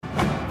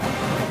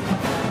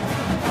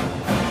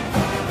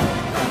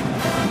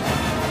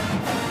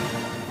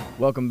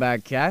Welcome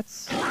back,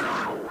 cats.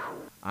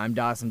 I'm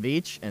Dawson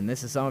Beach, and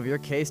this is some of your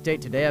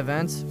K-State Today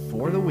events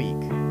for the week.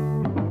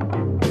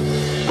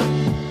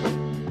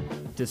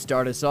 To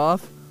start us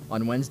off,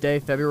 on Wednesday,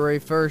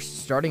 February 1st,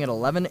 starting at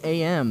 11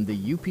 a.m., the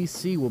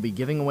UPC will be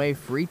giving away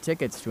free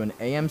tickets to an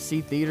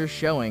AMC Theater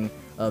showing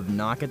of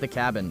Knock at the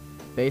Cabin,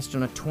 based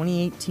on a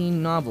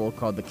 2018 novel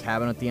called The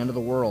Cabin at the End of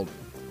the World.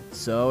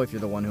 So, if you're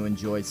the one who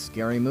enjoys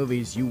scary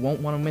movies, you won't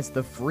want to miss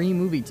the free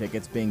movie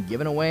tickets being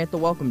given away at the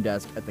welcome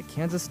desk at the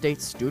Kansas State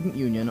Student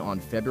Union on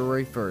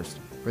February 1st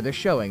for their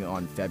showing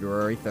on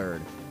February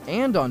 3rd.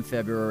 And on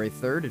February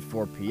 3rd at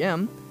 4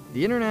 p.m.,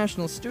 the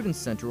International Students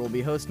Center will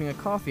be hosting a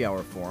coffee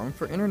hour forum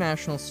for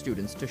international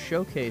students to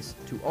showcase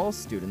to all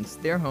students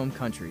their home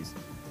countries.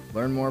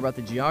 Learn more about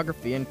the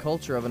geography and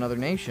culture of another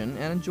nation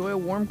and enjoy a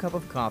warm cup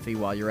of coffee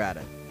while you're at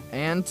it.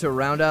 And to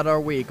round out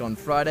our week on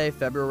Friday,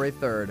 February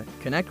 3rd,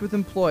 connect with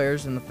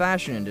employers in the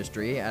fashion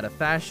industry at a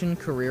fashion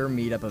career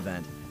meetup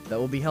event that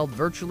will be held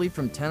virtually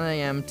from 10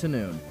 a.m. to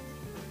noon.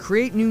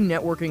 Create new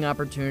networking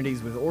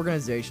opportunities with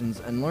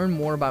organizations and learn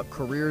more about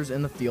careers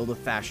in the field of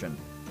fashion.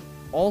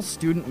 All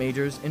student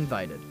majors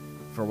invited.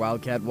 For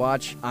Wildcat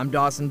Watch, I'm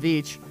Dawson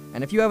Veach,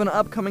 and if you have an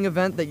upcoming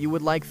event that you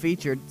would like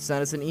featured,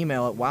 send us an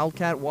email at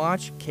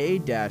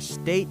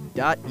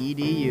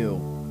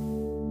wildcatwatchk-state.edu.